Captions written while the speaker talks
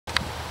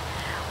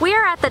We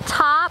are at the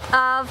top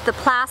of the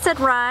Placid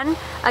Run,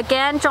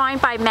 again joined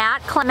by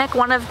Matt Klimec,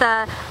 one of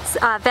the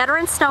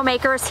veteran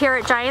snowmakers here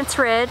at Giants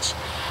Ridge.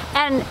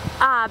 And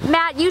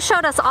Matt, you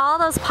showed us all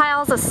those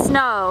piles of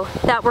snow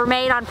that were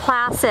made on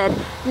Placid.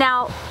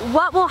 Now,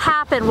 what will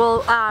happen?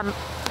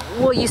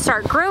 Will you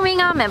start grooming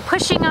them and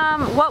pushing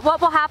them?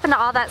 What will happen to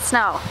all that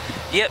snow?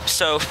 Yep,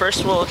 so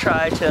first we'll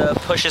try to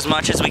push as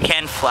much as we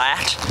can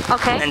flat.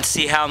 Okay. And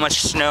see how much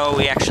snow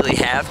we actually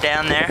have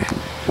down there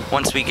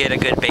once we get a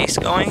good base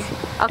going.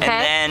 Okay.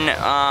 And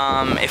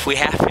then if we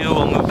have to,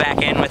 we'll move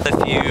back in with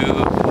a few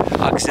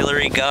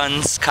auxiliary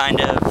guns, kind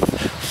of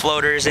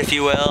floaters if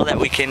you will, that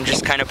we can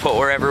just kind of put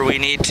wherever we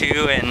need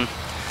to and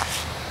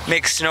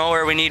make snow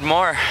where we need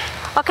more.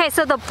 Okay,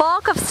 so the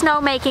bulk of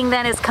snowmaking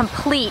then is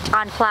complete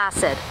on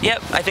Placid.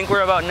 Yep, I think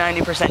we're about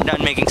 90%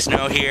 done making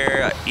snow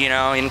here, you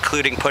know,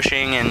 including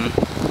pushing and...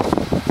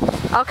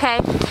 Okay,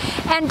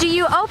 and do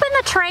you open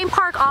the terrain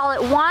park all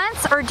at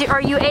once, or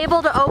are you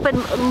able to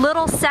open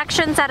little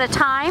sections at a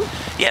time?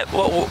 Yep,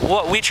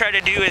 what we try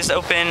to do is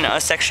open a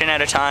section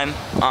at a time,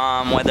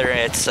 whether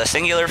it's a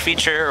singular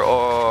feature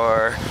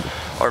or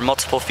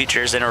multiple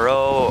features in a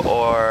row,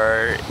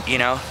 or, you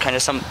know, kind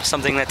of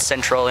something that's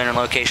central in a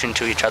location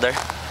to each other.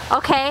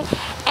 Okay,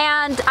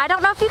 and I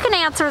don't know if you can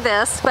answer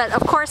this, but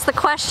of course the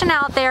question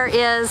out there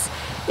is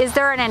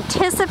there an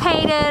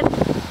anticipated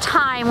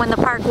time when the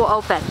park will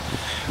open?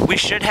 We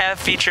should have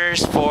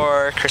features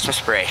for Christmas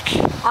break.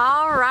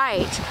 All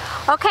right.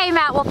 Okay,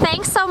 Matt, well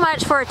thanks so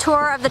much for a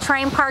tour of the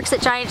terrain parks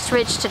at Giants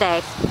Ridge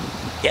today.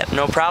 Yep,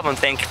 no problem.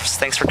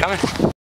 Thanks for coming.